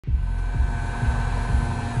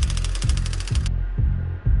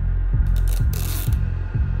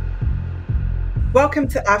Welcome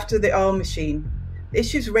to After the Oil Machine. The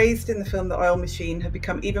issues raised in the film The Oil Machine have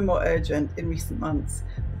become even more urgent in recent months,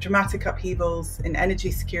 with dramatic upheavals in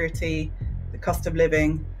energy security, the cost of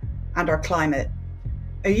living, and our climate.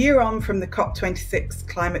 A year on from the COP26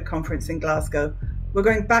 climate conference in Glasgow, we're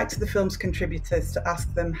going back to the film's contributors to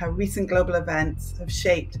ask them how recent global events have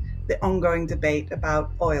shaped the ongoing debate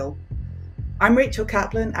about oil. I'm Rachel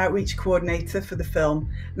Kaplan, Outreach Coordinator for the film,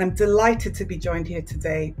 and I'm delighted to be joined here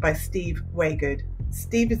today by Steve Waygood.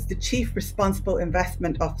 Steve is the Chief Responsible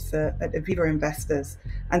Investment Officer at Aviva Investors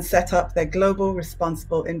and set up their Global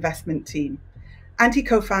Responsible Investment Team. And he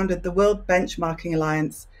co-founded the World Benchmarking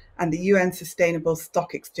Alliance and the UN Sustainable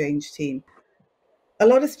Stock Exchange team. A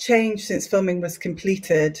lot has changed since filming was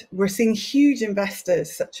completed. We're seeing huge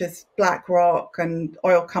investors such as BlackRock and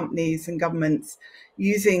oil companies and governments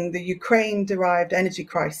using the Ukraine-derived energy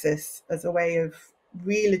crisis as a way of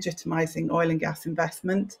re-legitimizing oil and gas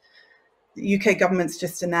investment. The UK government's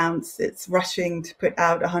just announced it's rushing to put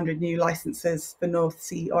out 100 new licenses for North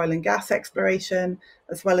Sea oil and gas exploration,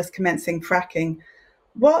 as well as commencing fracking.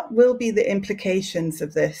 What will be the implications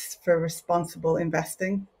of this for responsible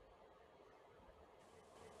investing?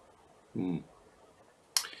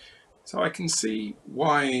 So I can see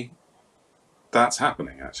why that's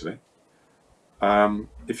happening, actually.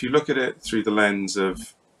 If you look at it through the lens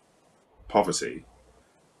of poverty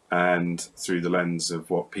and through the lens of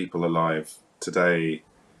what people alive today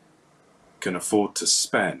can afford to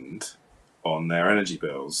spend on their energy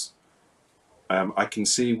bills, I can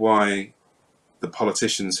see why the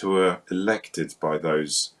politicians who are elected by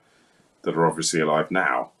those that are obviously alive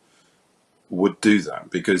now would do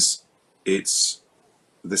that, because it's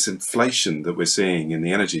this inflation that we're seeing in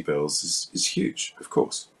the energy bills is huge, of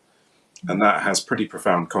course. And that has pretty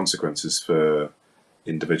profound consequences for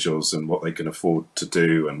individuals and what they can afford to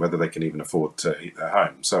do and whether they can even afford to heat their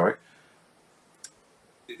home. So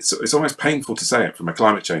it's almost painful to say it from a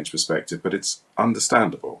climate change perspective, but it's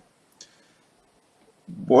understandable.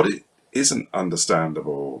 What it isn't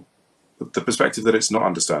understandable, the perspective that it's not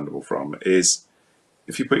understandable from, is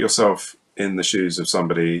if you put yourself in the shoes of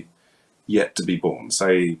somebody yet to be born,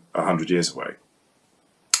 say 100 years away,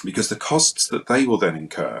 because the costs that they will then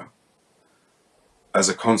incur as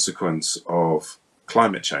a consequence of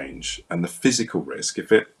climate change and the physical risk,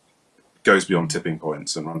 if it goes beyond tipping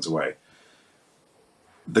points and runs away,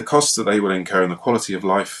 the costs that they will incur and the quality of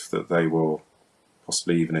life that they will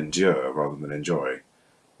possibly even endure rather than enjoy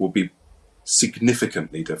will be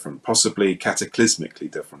significantly different, possibly cataclysmically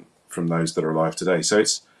different from those that are alive today. So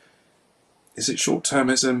is it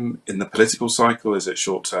short-termism in the political cycle? Is it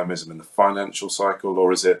short-termism in the financial cycle?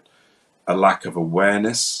 Or is it a lack of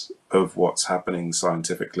awareness of what's happening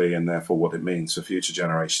scientifically and therefore what it means for future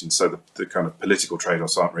generations? So the kind of political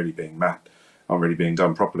trade-offs aren't really being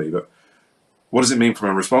done properly. But what does it mean from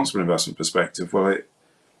a responsible investment perspective? Well,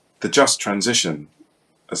 the just transition,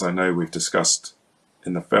 as I know we've discussed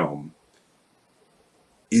in the film,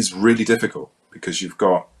 is really difficult because you've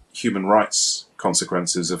got human rights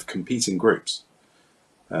consequences of competing groups.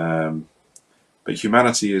 But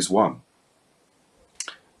humanity is one.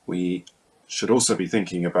 We should also be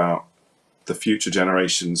thinking about the future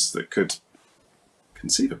generations that could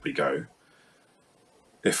conceivably go,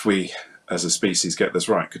 if we as a species get this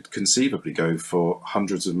right, could conceivably go for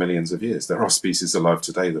hundreds of millions of years. There are species alive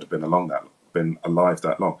today that have been alive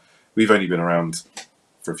that long. We've only been around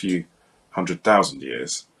for a few 100,000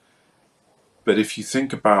 years. But if you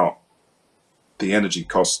think about the energy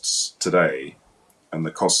costs today and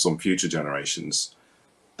the costs on future generations,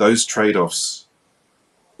 those trade-offs,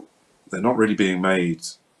 they're not really being made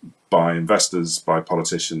by investors, by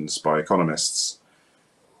politicians, by economists,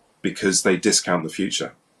 because they discount the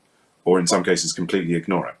future, or in some cases completely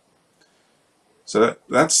ignore it. So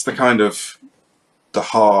that's the kind of the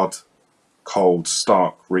hard, cold,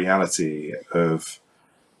 stark reality of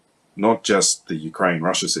not just the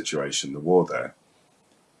Ukraine-Russia situation, the war there,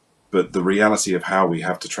 but the reality of how we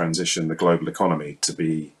have to transition the global economy to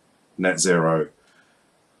be net zero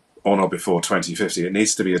on or before 2050. It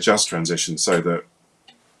needs to be a just transition so that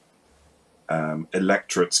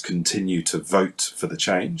electorates continue to vote for the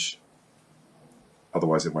change.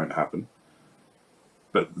 Otherwise it won't happen.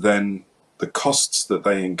 But then the costs that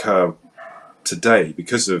they incur today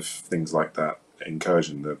because of things like that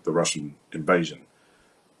incursion, the Russian invasion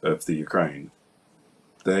of the Ukraine,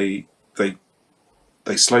 they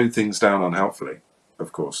slow things down unhelpfully,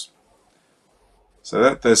 of course.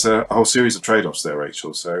 So there's a whole series of trade-offs there,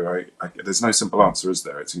 Rachel. So there's no simple answer, is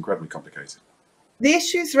there? It's incredibly complicated. The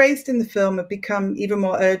issues raised in the film have become even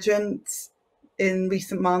more urgent in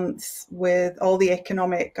recent months with all the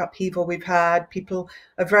economic upheaval we've had. People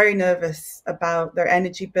are very nervous about their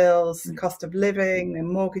energy bills, the cost of living, their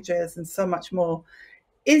mortgages, and so much more.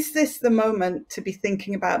 Is this the moment to be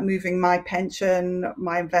thinking about moving my pension,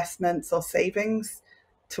 my investments or savings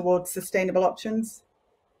towards sustainable options?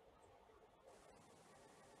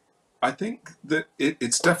 I think that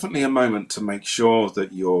it's definitely a moment to make sure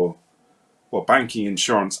that your banking,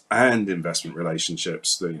 insurance, and investment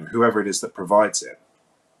relationships, whoever it is that provides it,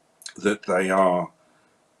 that they are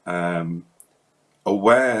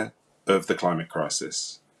aware of the climate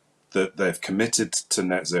crisis, that they've committed to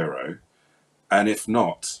net zero, and if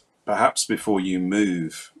not, perhaps before you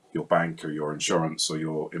move your bank or your insurance or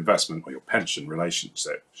your investment or your pension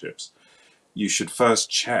relationships, you should first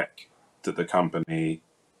check that the company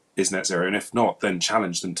is net zero, and if not, then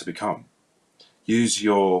challenge them to become. Use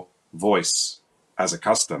your voice as a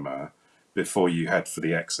customer before you head for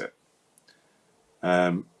the exit.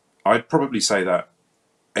 I'd probably say that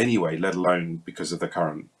anyway, let alone because of the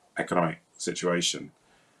current economic situation.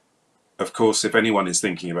 Of course, if anyone is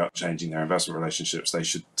thinking about changing their investment relationships, they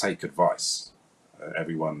should take advice.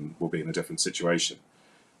 Everyone will be in a different situation.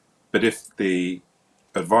 But if the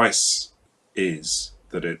advice is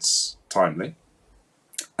that it's timely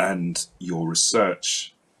and your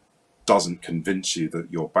research doesn't convince you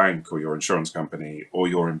that your bank or your insurance company or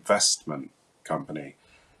your investment company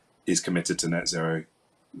is committed to net zero,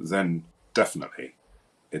 then definitely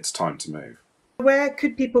it's time to move. Where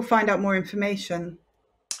could people find out more information?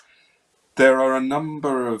 There are a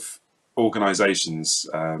number of organisations,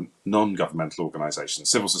 non-governmental organisations,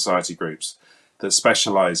 civil society groups that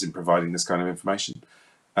specialise in providing this kind of information.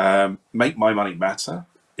 Make My Money Matter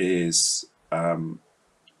is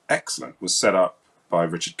excellent, was set up by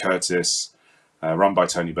Richard Curtis, run by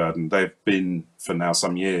Tony Burden. They've been, for now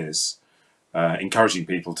some years, encouraging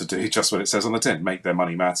people to do just what it says on the tin, make their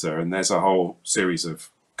money matter, and there's a whole series of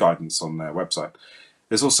guidance on their website.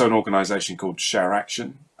 There's also an organisation called Share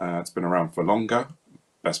Action. It's been around for longer,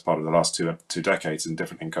 best part of the last two decades in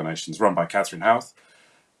different incarnations, run by Catherine Houth.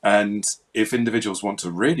 And if individuals want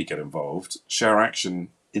to really get involved, Share Action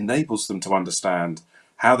enables them to understand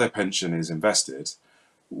how their pension is invested,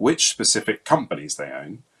 which specific companies they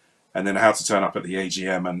own, and then how to turn up at the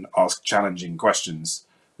AGM and ask challenging questions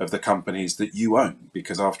of the companies that you own.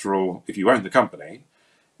 Because after all, if you own the company,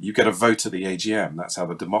 you get a vote at the AGM. That's how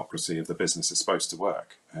the democracy of the business is supposed to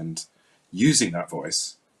work. And using that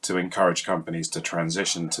voice to encourage companies to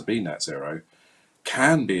transition to be net zero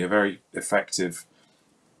can be a very effective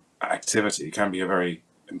activity, can be a very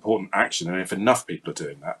important action. And if enough people are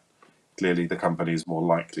doing that, clearly the company is more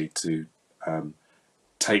likely to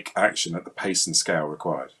take action at the pace and scale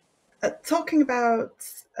required. Talking about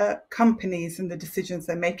companies and the decisions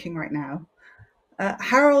they're making right now,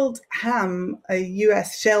 Harold Hamm, a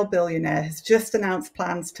US shale billionaire, has just announced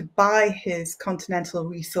plans to buy his Continental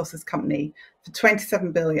Resources company for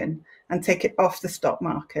 $27 billion and take it off the stock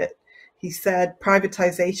market. He said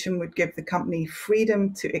privatization would give the company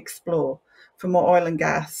freedom to explore for more oil and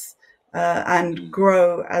gas and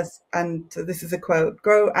grow as, and this is a quote,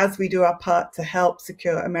 grow as we do our part to help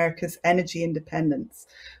secure America's energy independence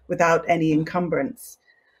without any encumbrance.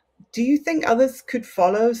 Do you think others could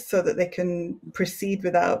follow so that they can proceed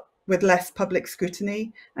with less public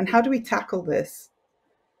scrutiny? And how do we tackle this?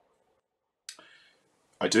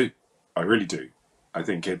 I do. I really do. I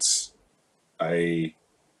think it's a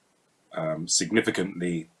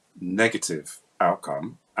significantly negative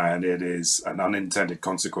outcome, and it is an unintended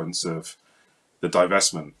consequence of the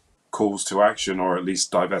divestment calls to action, or at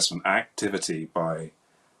least divestment activity by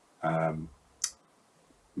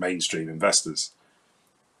mainstream investors.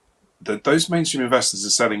 Those mainstream investors are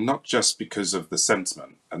selling not just because of the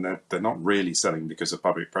sentiment, and they're not really selling because of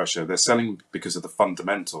public pressure. They're selling because of the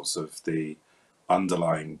fundamentals of the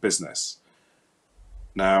underlying business.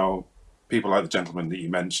 Now, people like the gentleman that you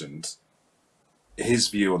mentioned, his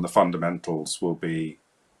view on the fundamentals will be,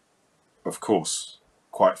 of course,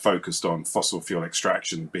 quite focused on fossil fuel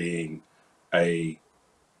extraction being a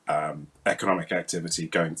economic activity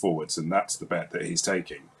going forwards, and that's the bet that he's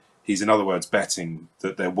taking. He's, in other words, betting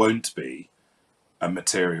that there won't be a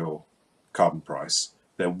material carbon price,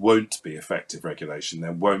 there won't be effective regulation,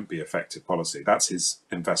 there won't be effective policy. That's his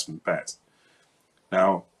investment bet.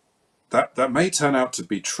 Now, that may turn out to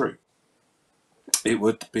be true. It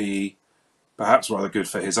would be perhaps rather good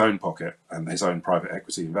for his own pocket and his own private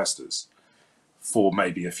equity investors for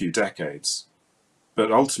maybe a few decades.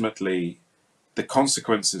 But ultimately, the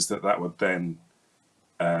consequences that would then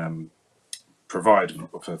provide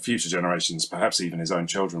for future generations, perhaps even his own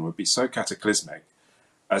children, would be so cataclysmic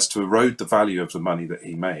as to erode the value of the money that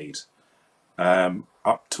he made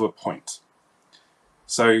up to a point.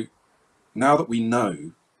 So now that we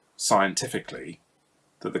know scientifically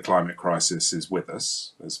that the climate crisis is with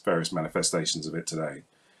us, there's various manifestations of it today,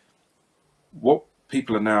 what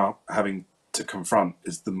people are now having to confront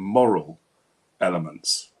is the moral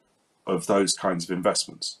elements of those kinds of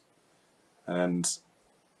investments. And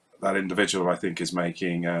that individual, I think, is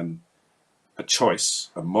making a choice,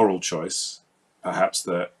 a moral choice, perhaps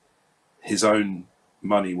that his own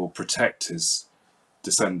money will protect his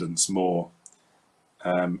descendants more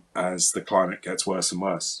as the climate gets worse and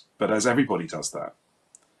worse. But as everybody does that,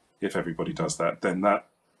 if everybody does that, then that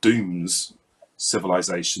dooms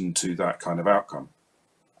civilization to that kind of outcome.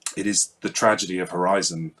 It is the tragedy of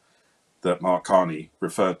horizon that Mark Carney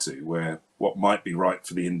referred to, where what might be right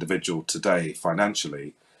for the individual today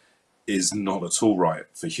financially is not at all right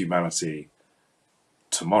for humanity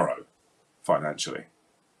tomorrow financially.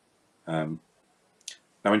 Now,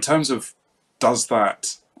 in terms of does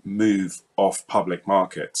that move off public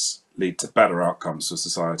markets lead to better outcomes for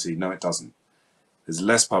society? No, it doesn't. There's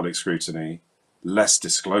less public scrutiny, less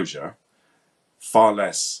disclosure, far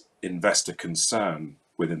less investor concern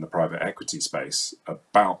within the private equity space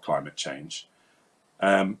about climate change.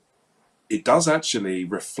 It does actually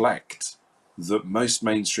reflect that most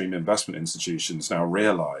mainstream investment institutions now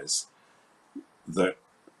realize that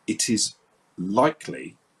it is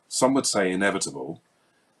likely, some would say inevitable,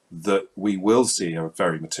 that we will see a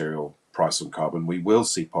very material price on carbon, we will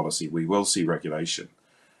see policy, we will see regulation,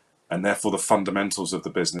 and therefore the fundamentals of the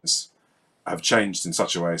business have changed in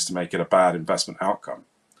such a way as to make it a bad investment outcome.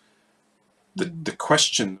 The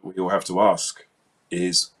question we all have to ask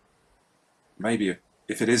is, maybe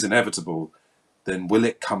if it is inevitable, then will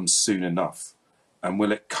it come soon enough? And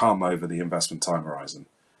will it come over the investment time horizon?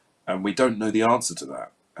 And we don't know the answer to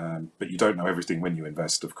that. But you don't know everything when you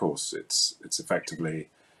invest, of course. It's effectively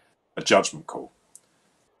a judgment call.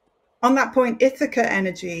 On that point, Ithaca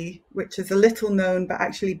Energy, which is a little known but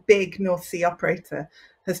actually big North Sea operator,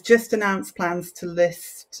 has just announced plans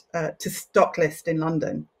to stock list in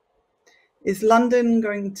London. Is London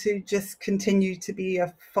going to just continue to be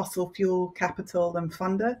a fossil fuel capital and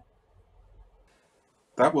funder?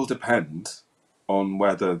 That will depend on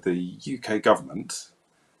whether the UK government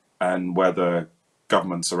and whether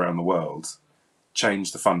governments around the world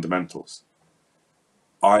change the fundamentals.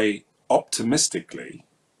 I optimistically,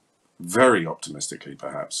 very optimistically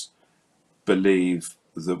perhaps, believe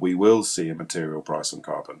that we will see a material price on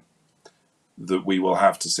carbon, that we will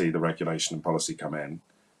have to see the regulation and policy come in,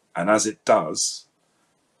 and as it does,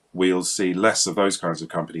 we'll see less of those kinds of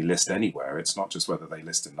company list anywhere. It's not just whether they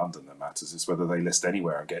list in London that matters, it's whether they list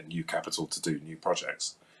anywhere and get new capital to do new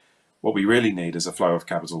projects. What we really need is a flow of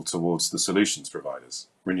capital towards the solutions providers,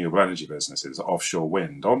 renewable energy businesses, offshore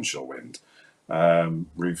wind, onshore wind,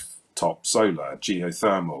 rooftop solar,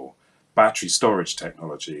 geothermal, battery storage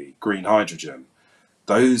technology, green hydrogen.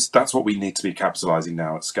 That's what we need to be capitalizing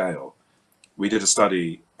now at scale. We did a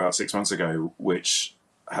study about 6 months ago which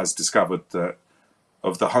has discovered that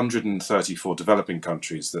of the 134 developing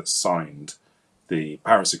countries that signed the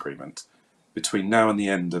Paris Agreement, between now and the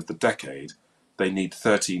end of the decade, they need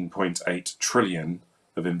 13.8 trillion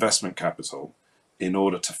of investment capital in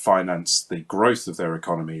order to finance the growth of their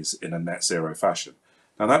economies in a net zero fashion.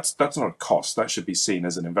 Now that's not a cost, that should be seen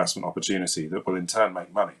as an investment opportunity that will in turn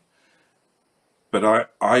make money. But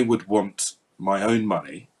I would want my own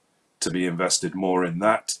money to be invested more in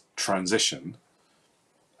that transition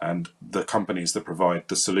and the companies that provide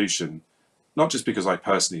the solution, not just because I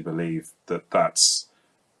personally believe that that's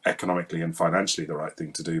economically and financially the right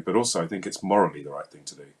thing to do, but also I think it's morally the right thing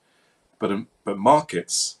to do. But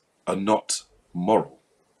markets are not moral.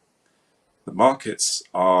 The markets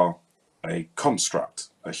are a construct,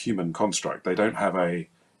 a human construct. They don't have a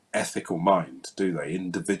ethical mind, do they?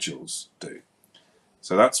 Individuals do.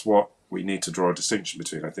 So that's what we need to draw a distinction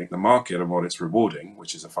between, I think, the market and what it's rewarding,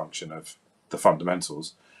 which is a function of the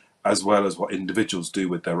fundamentals, as well as what individuals do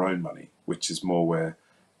with their own money, which is more where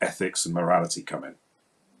ethics and morality come in.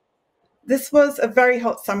 This was a very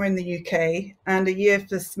hot summer in the UK and a year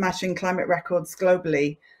for smashing climate records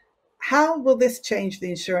globally. How will this change the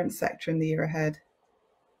insurance sector in the year ahead?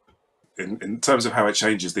 In terms of how it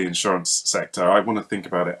changes the insurance sector, I want to think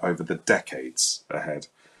about it over the decades ahead,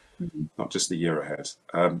 not just the year ahead.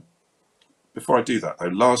 Before I do that, though,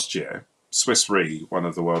 last year, Swiss Re, one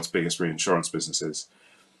of the world's biggest reinsurance businesses,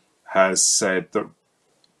 has said that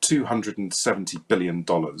 $270 billion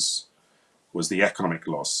was the economic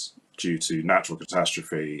loss due to natural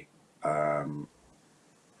catastrophe, and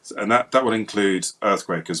that will include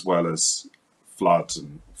earthquake as well as flood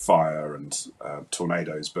and fire and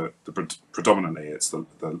tornadoes, but predominantly it's the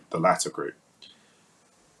latter group.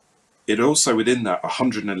 it also, within that,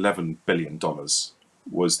 $111 billion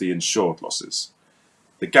was the insured losses.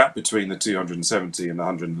 The gap between the 270 and the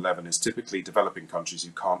 111 is typically developing countries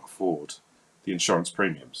who can't afford the insurance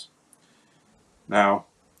premiums. Now,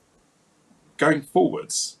 going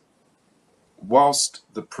forwards, whilst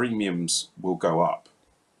the premiums will go up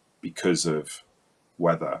because of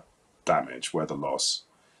weather damage, weather loss,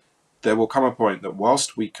 there will come a point that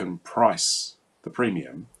whilst we can price the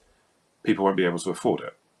premium, people won't be able to afford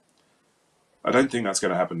it. I don't think that's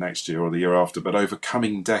going to happen next year or the year after, but over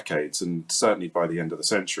coming decades, and certainly by the end of the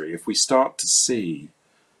century, if we start to see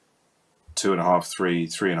 2.5, 3,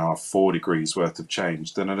 3.5, 4 degrees worth of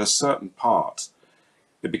change, then at a certain part,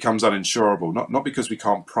 it becomes uninsurable, not because we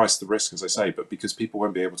can't price the risk, as I say, but because people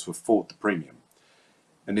won't be able to afford the premium.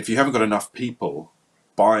 And if you haven't got enough people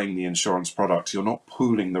buying the insurance product, you're not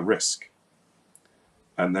pooling the risk.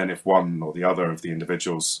 And then if one or the other of the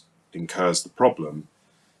individuals incurs the problem,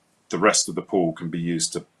 the rest of the pool can be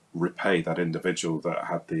used to repay that individual that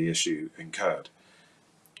had the issue incurred.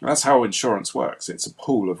 And that's how insurance works. It's a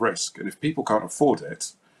pool of risk. And if people can't afford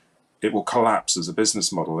it, it will collapse as a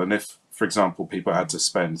business model. And if, for example, people had to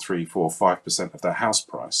spend 3, 4, 5% of their house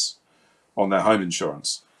price on their home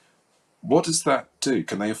insurance, what does that do?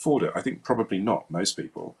 Can they afford it? I think probably not, most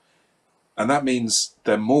people. And that means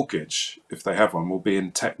their mortgage, if they have one, will be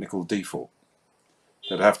in technical default.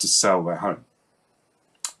 They'd have to sell their home.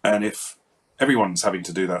 And if everyone's having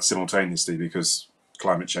to do that simultaneously because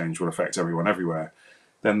climate change will affect everyone everywhere,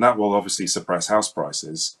 then that will obviously suppress house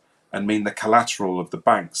prices and mean the collateral of the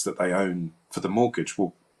banks that they own for the mortgage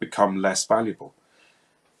will become less valuable.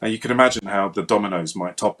 Now you can imagine how the dominoes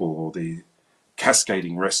might topple, or the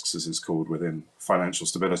cascading risks, as it's called within financial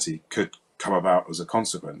stability, could come about as a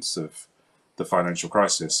consequence of the financial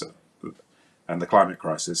crisis and the climate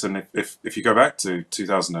crisis. And if you go back to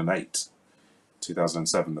 2008,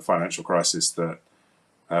 2007, the financial crisis that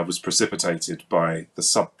was precipitated by the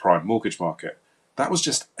subprime mortgage market, that was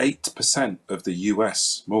just 8% of the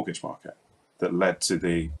US mortgage market that led to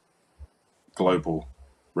the global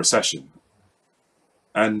recession,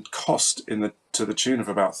 and cost to the tune of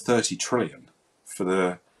about 30 trillion for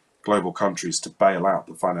the global countries to bail out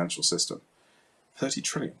the financial system. 30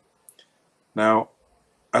 trillion. Now,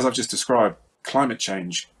 as I've just described, climate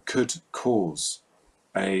change could cause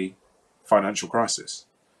a financial crisis.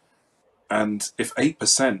 And if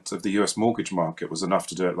 8% of the US mortgage market was enough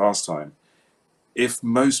to do it last time, if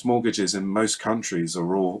most mortgages in most countries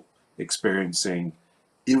are all experiencing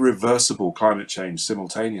irreversible climate change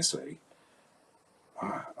simultaneously,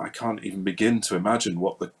 I can't even begin to imagine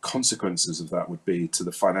what the consequences of that would be to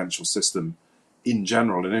the financial system in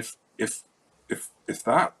general. And if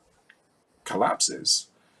that collapses,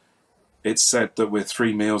 it's said that we're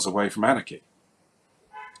 3 meals away from anarchy.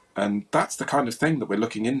 And that's the kind of thing that we're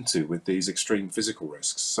looking into with these extreme physical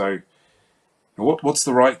risks. So what's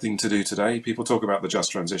the right thing to do today? People talk about the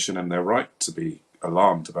just transition, and they're right to be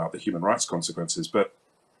alarmed about the human rights consequences. But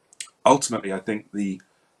ultimately, I think the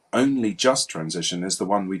only just transition is the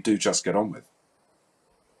one we do just get on with.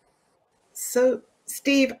 So,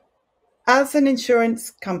 Steve, as an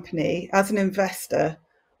insurance company, as an investor,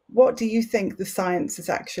 what do you think the science is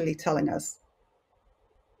actually telling us?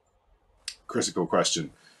 Critical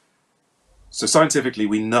question. So scientifically,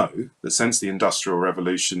 we know that since the Industrial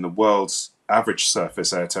Revolution, the world's average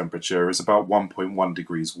surface air temperature is about 1.1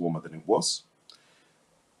 degrees warmer than it was.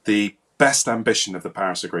 The best ambition of the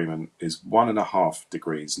Paris Agreement is 1.5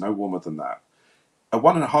 degrees, no warmer than that. At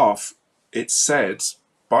 1.5, it's said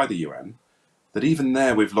by the UN that even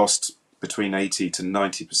there we've lost between 80 to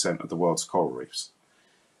 90% of the world's coral reefs.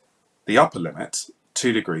 The upper limit,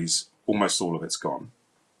 2 degrees, almost all of it's gone.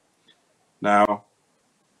 Now,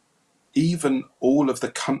 even all of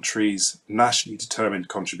the countries' nationally determined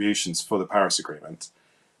contributions for the Paris Agreement,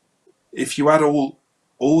 if you add all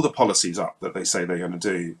the policies up that they say they're going to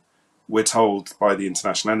do, we're told by the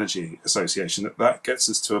International Energy Association that gets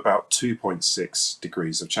us to about 2.6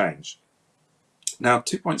 degrees of change. Now,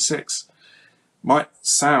 2.6 might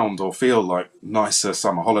sound or feel like nicer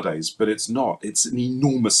summer holidays, but it's not. It's an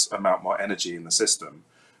enormous amount more energy in the system,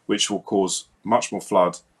 which will cause much more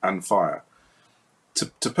flood and fire.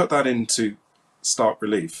 To put that into stark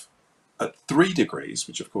relief, at 3 degrees,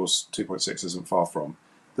 which of course 2.6 isn't far from,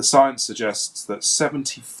 the science suggests that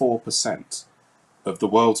 74% of the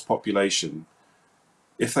world's population,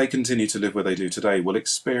 if they continue to live where they do today, will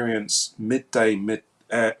experience midsummer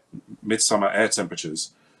air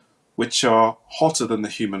temperatures which are hotter than the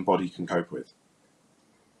human body can cope with.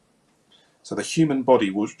 So the human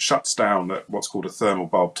body shuts down at what's called a thermal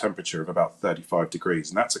bulb temperature of about 35 degrees,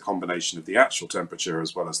 and that's a combination of the actual temperature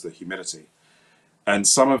as well as the humidity. And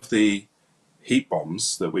some of the heat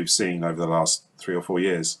bombs that we've seen over the last 3 or 4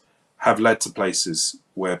 years have led to places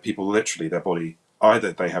where people literally, their body,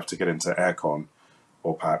 either they have to get into aircon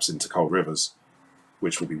or perhaps into cold rivers,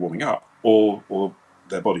 which will be warming up, or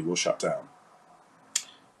their body will shut down.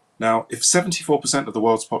 Now, if 74% of the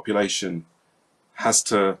world's population has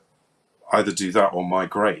to either do that or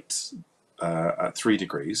migrate at 3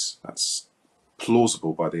 degrees, that's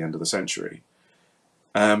plausible by the end of the century,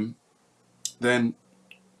 then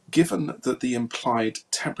given that the implied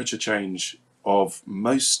temperature change of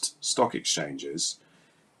most stock exchanges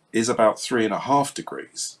is about 3.5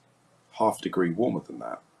 degrees, half a degree warmer than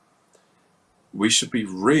that, we should be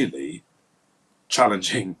really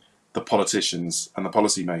challenging the politicians and the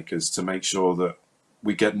policymakers to make sure that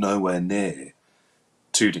we get nowhere near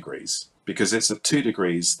 2 degrees, because it's at 2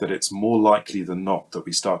 degrees that it's more likely than not that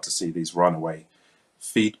we start to see these runaway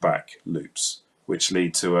feedback loops, which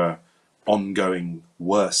lead to a ongoing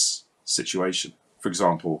worse situation. For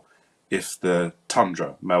example, if the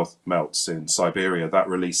tundra melts in Siberia, that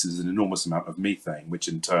releases an enormous amount of methane, which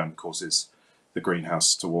in turn causes the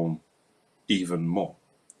greenhouse to warm even more.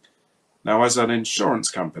 Now, as an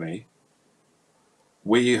insurance company,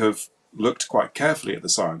 we have looked quite carefully at the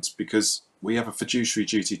science because we have a fiduciary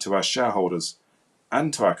duty to our shareholders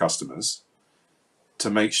and to our customers to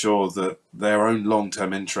make sure that their own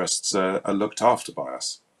long-term interests are looked after by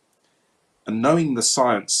us. And knowing the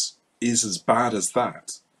science is as bad as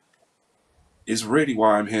that is really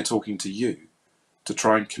why I'm here talking to you, to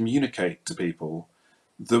try and communicate to people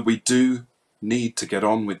that we do need to get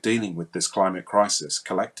on with dealing with this climate crisis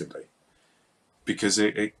collectively, because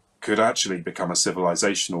it could actually become a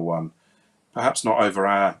civilizational one, perhaps not over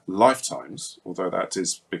our lifetimes, although that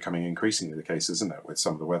is becoming increasingly the case, isn't it, with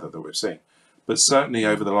some of the weather that we've seen, but certainly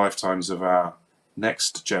over the lifetimes of our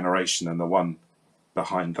next generation and the one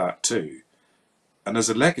behind that too. And as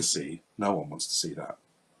a legacy, no one wants to see that.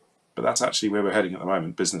 But that's actually where we're heading at the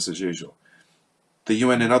moment, business as usual. The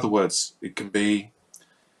UN, in other words, it can be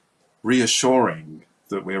reassuring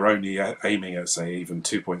that we're only aiming at, say, even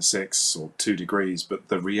 2.6 or 2 degrees, but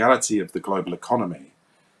the reality of the global economy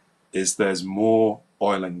is there's more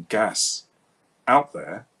oil and gas out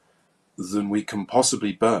there than we can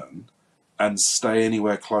possibly burn and stay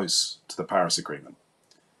anywhere close to the Paris Agreement.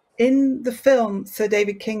 In the film, Sir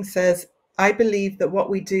David King says, "I believe that what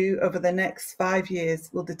we do over the next 5 years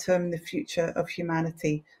will determine the future of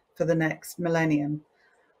humanity for the next millennium."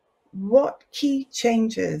 What key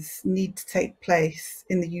changes need to take place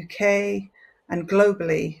in the UK and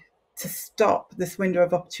globally to stop this window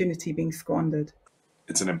of opportunity being squandered?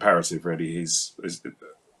 It's an imperative, really. He's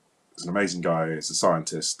an amazing guy. He's a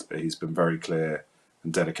scientist. He's been very clear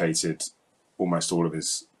and dedicated almost all of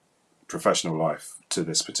his professional life to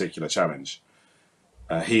this particular challenge.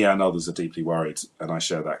 He and others are deeply worried, and I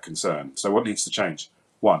share that concern. So what needs to change?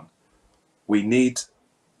 One, we need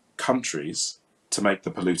countries to make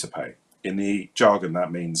the polluter pay. In the jargon,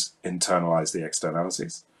 that means internalize the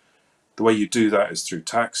externalities. The way you do that is through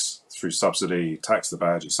tax, through subsidy. Tax the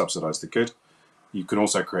bad, you subsidize the good. You can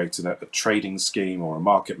also create a trading scheme or a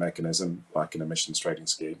market mechanism, like an emissions trading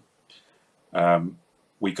scheme.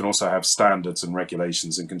 We can also have standards and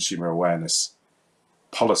regulations and consumer awareness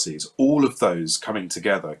policies. All of those coming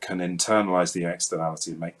together can internalize the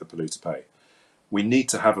externality and make the polluter pay. We need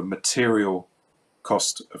to have a material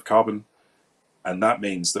cost of carbon, and that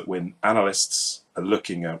means that when analysts are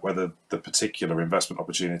looking at whether the particular investment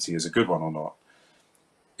opportunity is a good one or not,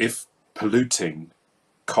 if polluting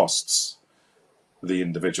costs the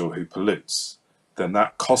individual who pollutes, then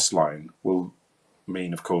that cost line will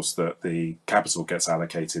mean, of course, that the capital gets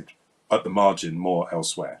allocated at the margin more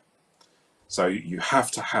elsewhere. So you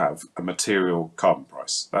have to have a material carbon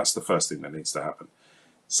price. That's the first thing that needs to happen.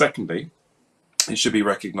 Secondly, it should be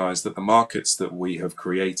recognized that the markets that we have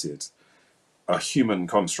created are human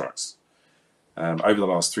constructs. Over the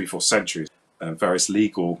last 3-4 centuries, various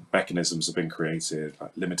legal mechanisms have been created,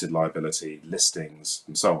 like limited liability, listings,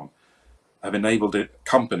 and so on, have enabled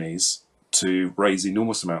companies to raise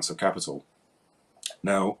enormous amounts of capital.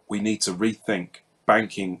 Now, we need to rethink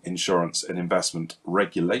banking, insurance, and investment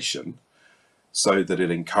regulation so that it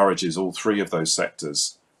encourages all three of those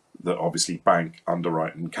sectors that obviously bank,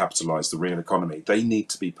 underwrite, and capitalize the real economy. They need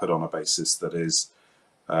to be put on a basis that is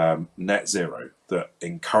net zero, that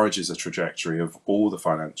encourages a trajectory of all the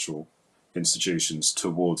financial institutions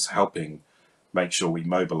towards helping make sure we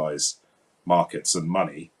mobilize markets and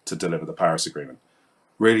money to deliver the Paris Agreement.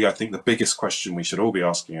 Really, I think the biggest question we should all be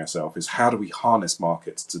asking ourselves is, how do we harness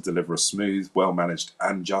markets to deliver a smooth, well-managed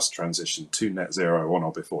and just transition to net zero on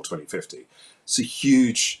or before 2050? It's a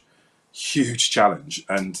huge, huge challenge,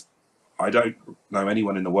 and I don't know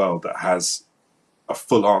anyone in the world that has a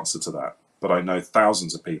full answer to that, but I know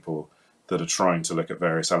thousands of people that are trying to look at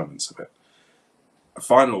various elements of it. A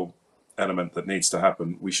final element that needs to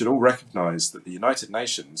happen, we should all recognize that the United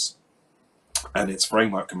Nations and its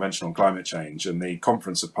Framework Convention on Climate Change and the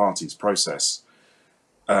Conference of Parties process,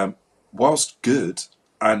 whilst good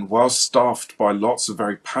and whilst staffed by lots of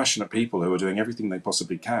very passionate people who are doing everything they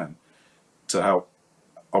possibly can to help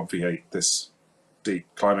obviate this deep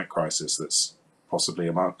climate crisis that's possibly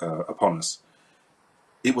upon us,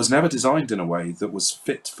 it was never designed in a way that was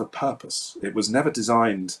fit for purpose. It was never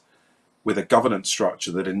designed with a governance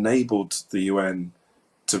structure that enabled the UN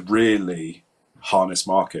to really harness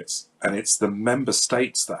markets. And it's the member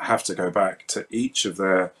states that have to go back to each of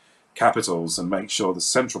their capitals and make sure the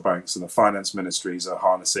central banks and the finance ministries are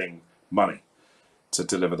harnessing money to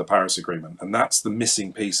deliver the Paris Agreement. And that's the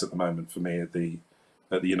missing piece at the moment for me at the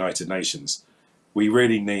United Nations. We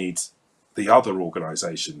really need the other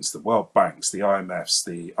organizations, the World Banks, the IMFs,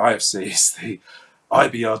 the IFCs, the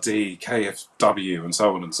IBRD, KfW, and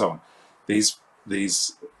so on and so on.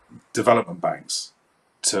 These development banks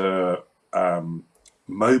to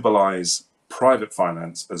mobilize private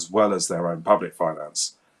finance as well as their own public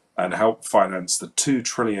finance and help finance the 2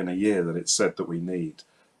 trillion a year that it's said that we need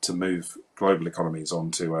to move global economies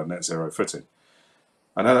onto a net zero footing.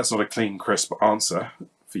 I know that's not a clean, crisp answer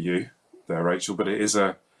for you there, Rachel, but it is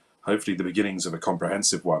hopefully the beginnings of a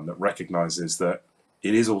comprehensive one that recognizes that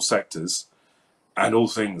it is all sectors and all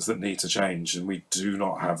things that need to change, and we do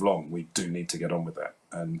not have long. We do need to get on with that.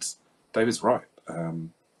 And David's right.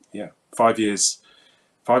 5 years.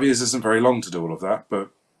 5 years isn't very long to do all of that, but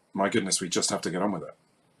my goodness, we just have to get on with it.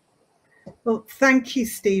 Well, thank you,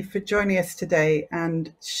 Steve, for joining us today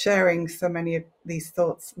and sharing so many of these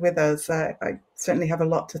thoughts with us. I certainly have a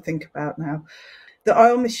lot to think about now. The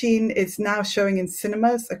Oil Machine is now showing in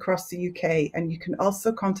cinemas across the UK, and you can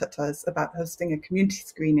also contact us about hosting a community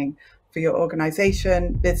screening for your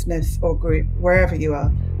organisation, business or group, wherever you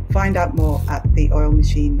are. Find out more at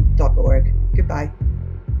theoilmachine.org. Goodbye.